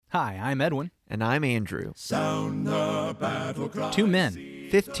Hi, I'm Edwin. And I'm Andrew. Sound the battle cry. 2 men,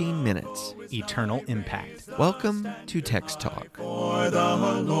 15 minutes. eternal impact. Welcome to Text Talk. For the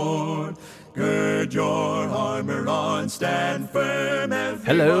Lord, gird your armor on, stand firm.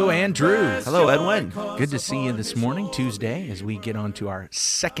 Hello, Andrew. Hello, Edwin. Good to see you this morning, Tuesday, as we get on to our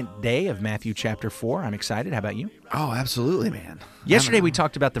second day of Matthew chapter 4. I'm excited. How about you? Oh, absolutely, man. Yesterday we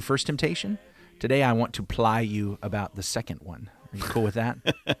talked about the first temptation. Today I want to ply you about the second one. Are you cool with that?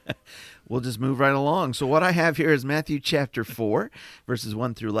 We'll just move right along. So what I have here is Matthew chapter 4, verses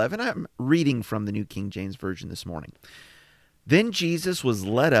 1 through 11. I'm reading from the New King James Version this morning. Then Jesus was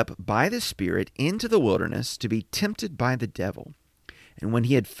led up by the Spirit into the wilderness to be tempted by the devil. And when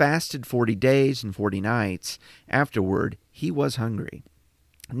he had fasted 40 days and 40 nights, afterward he was hungry.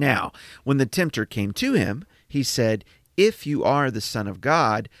 Now, when the tempter came to him, he said, "If you are the Son of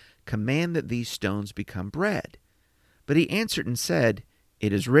God, command that these stones become bread." But he answered and said,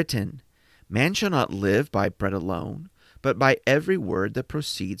 "It is written, man shall not live by bread alone, but by every word that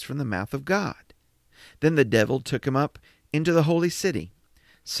proceeds from the mouth of God." Then the devil took him up into the holy city,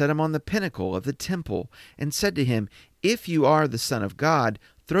 set him on the pinnacle of the temple, and said to him, "If you are the Son of God,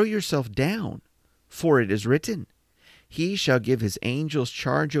 throw yourself down, for it is written, He shall give his angels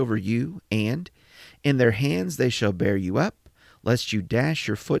charge over you, and in their hands they shall bear you up, lest you dash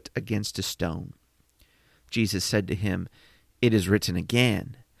your foot against a stone." Jesus said to him, "It is written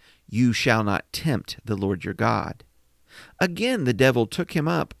again, you shall not tempt the Lord your God." Again the devil took him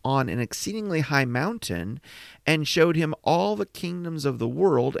up on an exceedingly high mountain and showed him all the kingdoms of the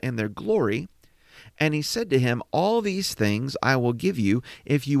world and their glory. And he said to him, "All these things I will give you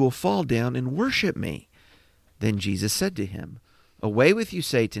if you will fall down and worship me." Then Jesus said to him, "Away with you,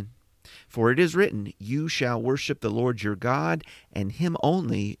 Satan, for it is written, you shall worship the Lord your God, and him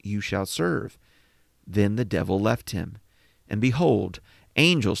only you shall serve." Then the devil left him, and behold,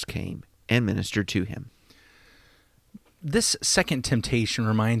 angels came and ministered to him. This second temptation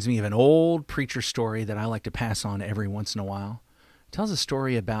reminds me of an old preacher story that I like to pass on every once in a while. It tells a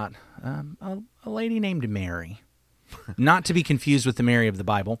story about a lady named Mary. Not to be confused with the Mary of the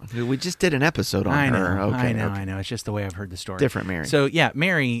Bible. We just did an episode on her. I know. It's just the way I've heard the story. Different Mary. So, yeah,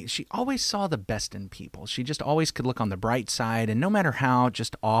 Mary, she always saw the best in people. She just always could look on the bright side, and no matter how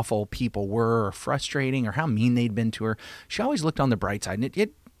just awful people were or frustrating or how mean they'd been to her, she always looked on the bright side, and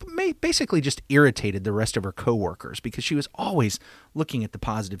it basically just irritated the rest of her coworkers because she was always looking at the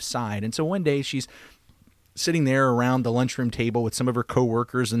positive side. And so one day she's sitting there around the lunchroom table with some of her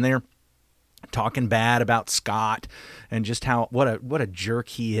coworkers, and they're talking bad about Scott and just how what a jerk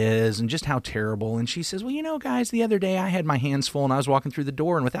he is and just how terrible. And she says, "Well, you know, guys, the other day I had my hands full and I was walking through the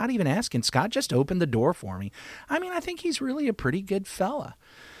door, and without even asking, Scott just opened the door for me. I mean, I think he's really a pretty good fella."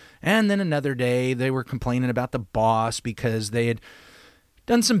 And then another day they were complaining about the boss because they had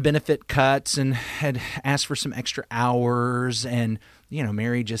done some benefit cuts and had asked for some extra hours. And, you know,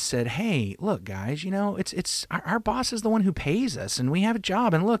 Mary just said, "Hey, look, guys, you know, it's our boss is the one who pays us, and we have a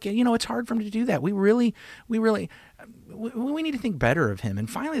job. And look, you know, it's hard for him to do that. We need to think better of him." And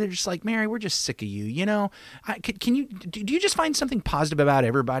finally, they're just like, "Mary, we're just sick of you. You know, do you just find something positive about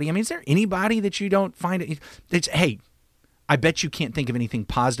everybody? I mean, is there anybody that you don't find? Hey, I bet you can't think of anything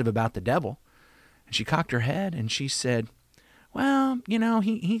positive about the devil." And she cocked her head and she said, "Well, you know,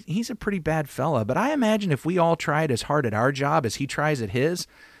 he's a pretty bad fella, but I imagine if we all tried as hard at our job as he tries at his,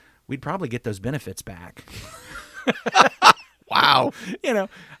 we'd probably get those benefits back." Wow. You know,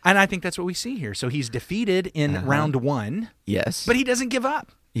 and I think that's what we see here. So he's defeated in round one. Yes. But he doesn't give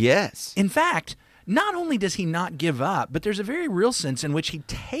up. Yes. In fact, not only does he not give up, but there's a very real sense in which he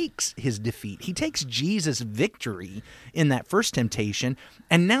takes his defeat. He takes Jesus' victory in that first temptation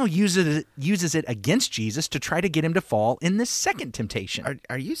and now uses it against Jesus to try to get him to fall in this second temptation.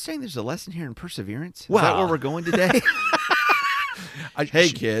 Are you saying there's a lesson here in perseverance? Is Well- that where we're going today? Hey,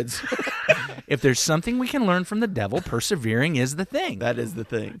 kids. If there's something we can learn from the devil, persevering is the thing. That is the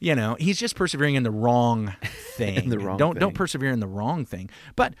thing. You know, he's just persevering in the wrong thing. In the wrong don't thing. persevere in the wrong thing.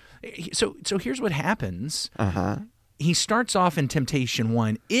 But so here's what happens. Uh-huh. He starts off in temptation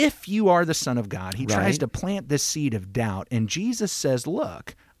 1. If you are the Son of God, he tries Right. to plant this seed of doubt. And Jesus says,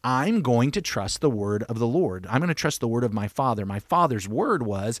 "Look, I'm going to trust the word of the Lord. I'm going to trust the word of my Father. My Father's word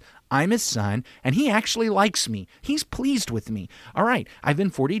was, I'm his son, and he actually likes me. He's pleased with me. All right, I've been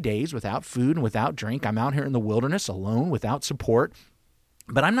 40 days without food and without drink. I'm out here in the wilderness alone without support.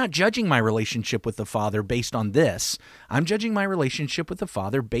 But I'm not judging my relationship with the Father based on this. I'm judging my relationship with the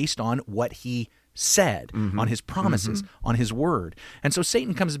Father based on what he said, on his promises, on his word." And so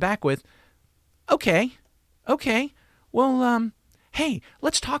Satan comes back with, okay, well, hey,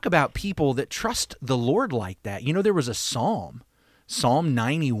 let's talk about people that trust the Lord like that. You know, there was a psalm Psalm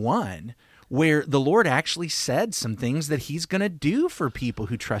 91, where the Lord actually said some things that he's going to do for people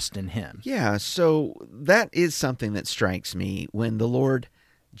who trust in him. Yeah, so that is something that strikes me when the Lord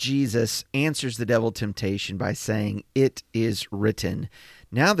Jesus answers the devil temptation by saying, "It is written."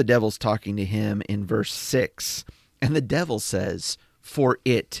 Now the devil's talking to him in verse 6, and the devil says, "For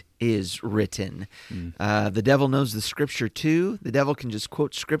it is written." The devil knows the scripture too. The devil can just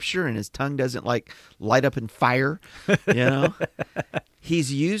quote scripture and his tongue doesn't light up in fire,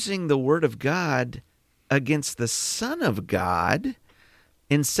 He's using the word of God against the Son of God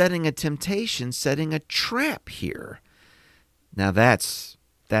in setting a temptation, setting a trap here. Now that's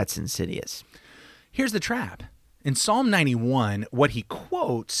insidious. Here's the trap. In Psalm 91, what he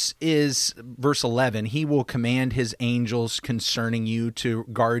quotes is verse 11, "He will command his angels concerning you to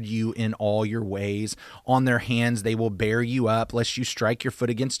guard you in all your ways. On their hands they will bear you up, lest you strike your foot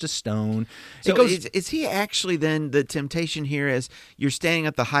against a stone." So is he actually then, the temptation here is you're standing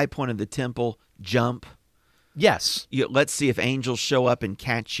at the high point of the temple, jump? Yes. Let's see if angels show up and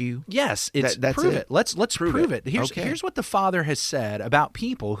catch you. Yes, it's That's prove it. it. Let's prove it. Okay. Here's what the Father has said about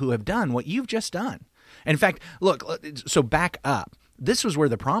people who have done what you've just done. In fact, look, so back up. This was where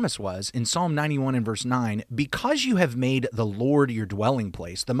the promise was in Psalm 91 and verse 9, "Because you have made the Lord your dwelling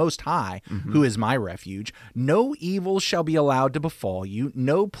place, the Most High, who is my refuge, no evil shall be allowed to befall you,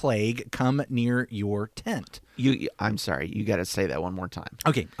 no plague come near your tent." I'm sorry, you got to say that one more time.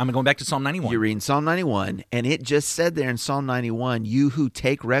 Okay, I'm going back to Psalm 91. You're reading Psalm 91, and it just said there in Psalm 91, "You who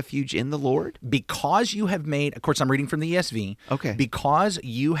take refuge in the Lord." Because you have made, of course, I'm reading from the ESV. Okay. "Because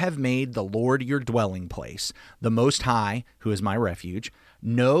you have made the Lord your dwelling place, the Most High, who is my refuge,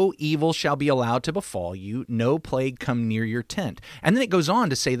 no evil shall be allowed to befall you, no plague come near your tent." And then it goes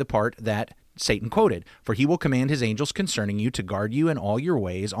on to say the part that Satan quoted, "For he will command his angels concerning you to guard you in all your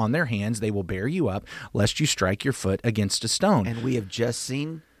ways. On their hands they will bear you up, lest you strike your foot against a stone." And we have just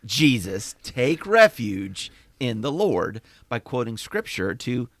seen Jesus take refuge in the Lord by quoting scripture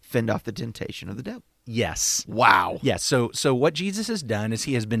to fend off the temptation of the devil. Yes. Wow. Yes. So what Jesus has done is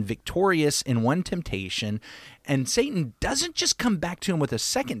he has been victorious in one temptation, and Satan doesn't just come back to him with a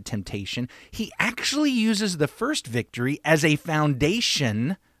second temptation. He actually uses the first victory as a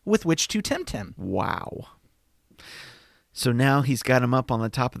foundation with which to tempt him. Wow. So now he's got him up on the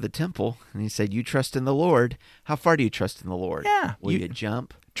top of the temple, and he said, "You trust in the Lord." How far do you trust in the Lord? Yeah. Will you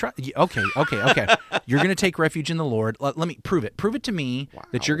jump? Okay. You're going to take refuge in the Lord. Let me prove it. Prove it to me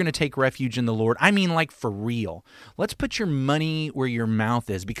that you're going to take refuge in the Lord. I mean, like, for real. Let's put your money where your mouth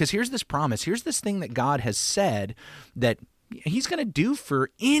is, because here's this promise. Here's this thing that God has said that he's going to do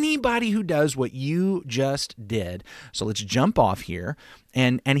for anybody who does what you just did. So let's jump off here,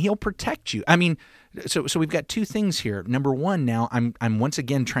 and he'll protect you. I mean, so we've got two things here. Number one, now I'm once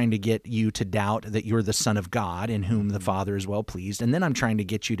again trying to get you to doubt that you're the Son of God in whom the Father is well pleased. And then I'm trying to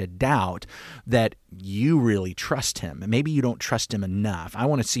get you to doubt that you really trust him. And maybe you don't trust him enough. I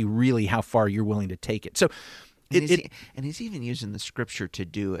want to see really how far you're willing to take it. So And he's even using the scripture to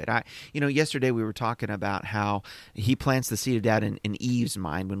do it. Yesterday we were talking about how he plants the seed of doubt in Eve's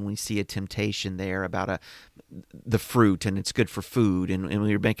mind when we see a temptation there about the fruit and it's good for food, and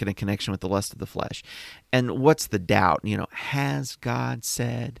we were making a connection with the lust of the flesh. And what's the doubt? Has God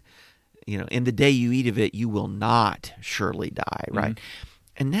said, in the day you eat of it, you will not surely die, right? Mm-hmm.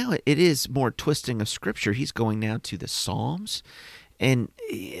 And now it is more twisting of scripture. He's going now to the Psalms, and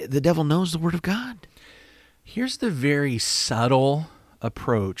the devil knows the word of God. Here's the very subtle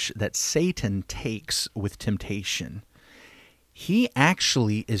approach that Satan takes with temptation. He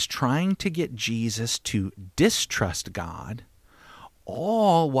actually is trying to get Jesus to distrust God,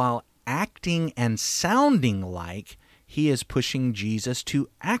 all while acting and sounding like he is pushing Jesus to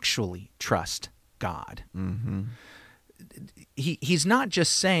actually trust God. Mm-hmm. He's not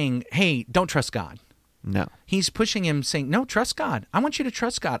just saying, "Hey, don't trust God." No. He's pushing him, saying, "No, trust God. I want you to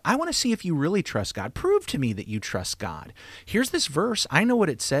trust God. I want to see if you really trust God. Prove to me that you trust God. Here's this verse. I know what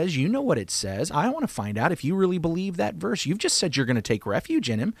it says. You know what it says. I want to find out if you really believe that verse. You've just said you're going to take refuge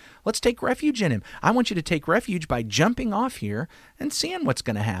in him. Let's take refuge in him. I want you to take refuge by jumping off here and seeing what's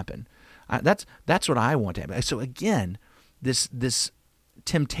going to happen." That's what I want to happen. So again, this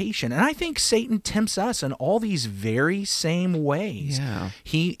temptation, and I think Satan tempts us in all these very same ways. Yeah.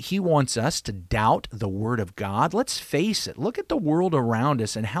 He wants us to doubt the word of God. Let's face it. Look at the world around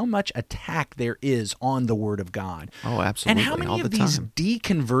us and how much attack there is on the word of God. Oh, absolutely. And how many all of the these time.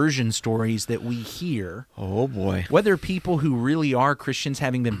 deconversion stories that we hear, Oh boy. whether people who really are Christians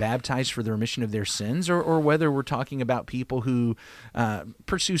having been baptized for the remission of their sins, or whether we're talking about people who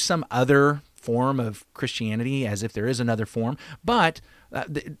pursue some other form of Christianity as if there is another form, but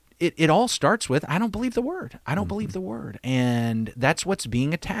it all starts with, I don't believe the word. I don't believe the word. And that's what's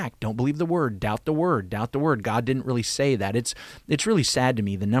being attacked. Don't believe the word. Doubt the word. Doubt the word. God didn't really say that. It's really sad to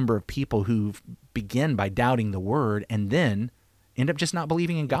me, the number of people who begin by doubting the word and then end up just not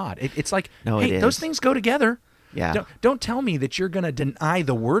believing in God. It's like, hey, those things go together. Yeah. Don't tell me that you're going to deny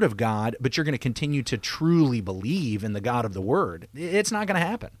the word of God, but you're going to continue to truly believe in the God of the word. It's not going to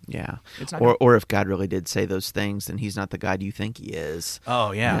happen. Yeah. It's not Or if God really did say those things, then he's not the God you think he is.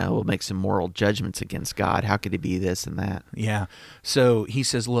 Oh, yeah. You know, we'll make some moral judgments against God. How could he be this and that? Yeah. So he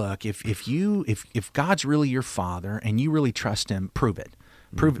says, look, if God's really your father and you really trust him, prove it.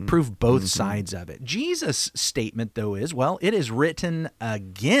 Prove both sides of it. Jesus' statement, though, is, well, it is written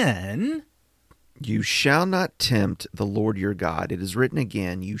again. You shall not tempt the Lord your God. It is written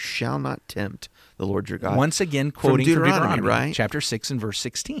again, you shall not tempt the Lord your God. Once again, quoting from Deuteronomy, right? Chapter 6 and verse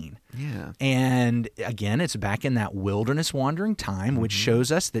 16. Yeah. And again, it's back in that wilderness wandering time, which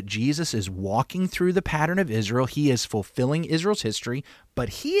shows us that Jesus is walking through the pattern of Israel. He is fulfilling Israel's history, but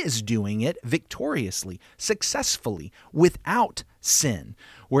he is doing it victoriously, successfully, without sin.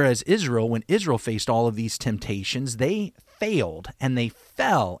 Whereas Israel, when Israel faced all of these temptations, they failed and they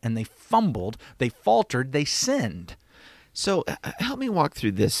fell and they fumbled, they faltered, they sinned. So help me walk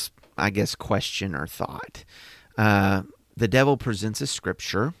through this, I guess, question or thought. The devil presents a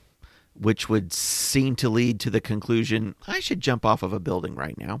scripture which would seem to lead to the conclusion, I should jump off of a building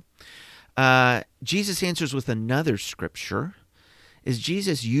right now. Jesus answers with another scripture. Is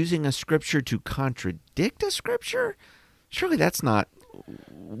Jesus using a scripture to contradict a scripture? Surely that's not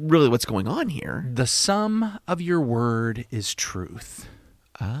really what's going on here. The sum of your word is truth.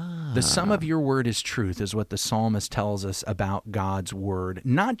 The sum of your word is truth is what the psalmist tells us about God's word.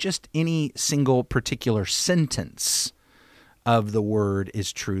 Not just any single particular sentence of the word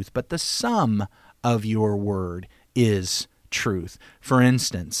is truth, but the sum of your word is truth. For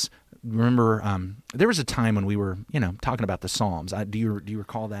instance, remember there was a time when we were, talking about the Psalms. Do you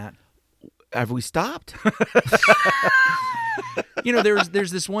recall that? Have we stopped?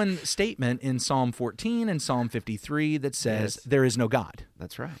 There's this one statement in Psalm 14 and Psalm 53 that says, there is no God.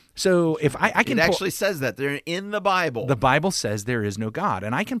 That's right. So if I can it actually says that. They're in the Bible. The Bible says there is no God.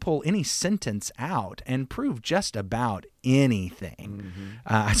 And I can pull any sentence out and prove just about anything.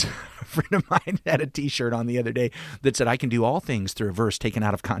 A friend of mine had a T-shirt on the other day that said, I can do all things through a verse taken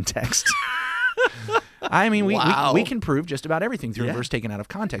out of context. I mean, we can prove just about everything through a verse taken out of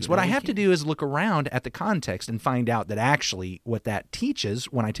context. What I have to do is look around at the context and find out that actually what that teaches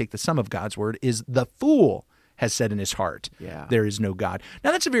when I take the sum of God's word is the fool has said in his heart, there is no God.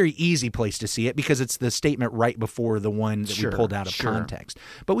 Now, that's a very easy place to see it because it's the statement right before the one that we pulled out of context.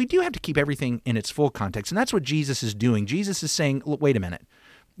 But we do have to keep everything in its full context, and that's what Jesus is doing. Jesus is saying, look, wait a minute.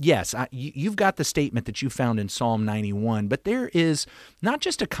 Yes, you've got the statement that you found in Psalm 91, but there is not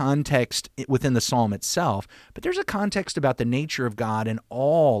just a context within the psalm itself, but there's a context about the nature of God and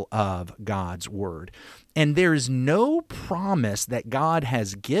all of God's word. And there is no promise that God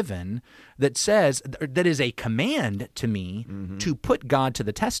has given that says, that is a command to me to put God to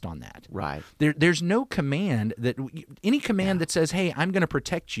the test on that. Right. There's no command any command that says, hey, I'm going to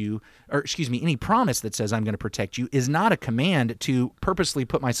protect you, any promise that says I'm going to protect you is not a command to purposely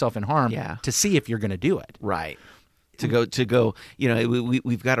put myself in harm to see if you're going to do it. Right. To go,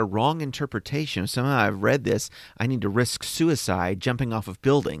 we've got a wrong interpretation. Somehow I've read this. I need to risk suicide, jumping off of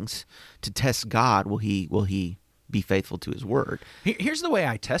buildings to test God. Will he be faithful to his word? Here's the way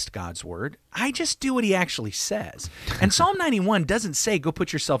I test God's word. I just do what he actually says. And Psalm 91 doesn't say go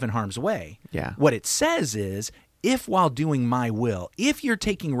put yourself in harm's way. Yeah. What it says is, if while doing my will, if you're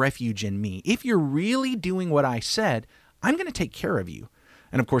taking refuge in me, if you're really doing what I said, I'm going to take care of you.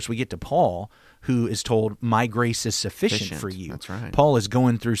 And of course, we get to Paul, who is told, my grace is sufficient for you. That's right. Paul is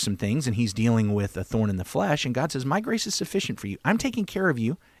going through some things, and he's dealing with a thorn in the flesh, and God says, my grace is sufficient for you. I'm taking care of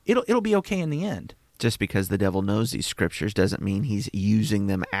you. It'll be okay in the end. Just because the devil knows these scriptures doesn't mean he's using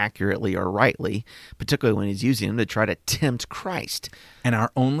them accurately or rightly, particularly when he's using them to try to tempt Christ. And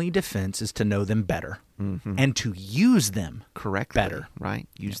our only defense is to know them better and to use them correctly. Better. Right.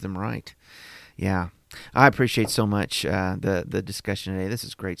 Use them right. Yeah. I appreciate so much the discussion today. This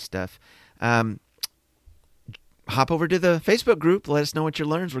is great stuff. Hop over to the Facebook group. Let us know what you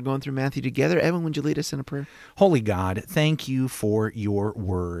learned. We're going through Matthew together. Evan, would you lead us in a prayer? Holy God, thank you for your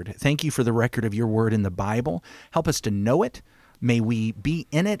word. Thank you for the record of your word in the Bible. Help us to know it. May we be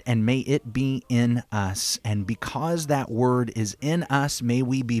in it, and may it be in us. And because that word is in us, may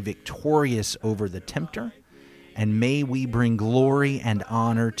we be victorious over the tempter. And may we bring glory and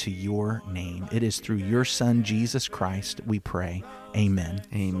honor to your name. It is through your Son, Jesus Christ, we pray. Amen.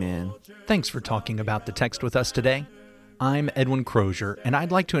 Amen. Thanks for talking about the text with us today. I'm Edwin Crozier, and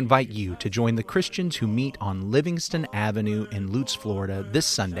I'd like to invite you to join the Christians who meet on Livingston Avenue in Lutz, Florida this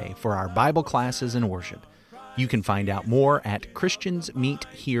Sunday for our Bible classes and worship. You can find out more at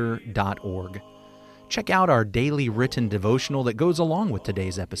christiansmeethere.org. Check out our daily written devotional that goes along with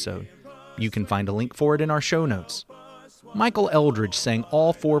today's episode. You can find a link for it in our show notes. Michael Eldridge sang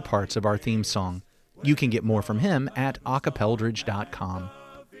all 4 parts of our theme song. You can get more from him at acapeldridge.com.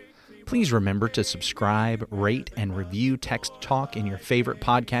 Please remember to subscribe, rate, and review Text Talk in your favorite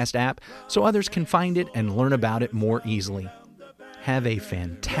podcast app so others can find it and learn about it more easily. Have a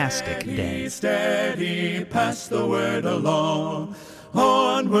fantastic day. Steady, pass the word along.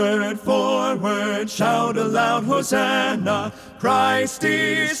 Onward, forward, shout aloud, Hosanna. Christ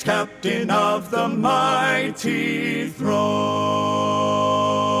is captain of the mighty throne.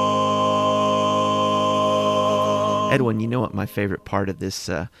 Edwin, you know what my favorite part of this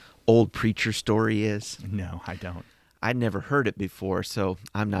old preacher story is? No, I don't. I'd never heard it before, so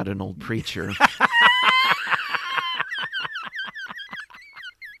I'm not an old preacher.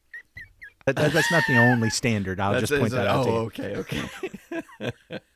 That's not the only standard. I'll just point that out to you. Oh, okay.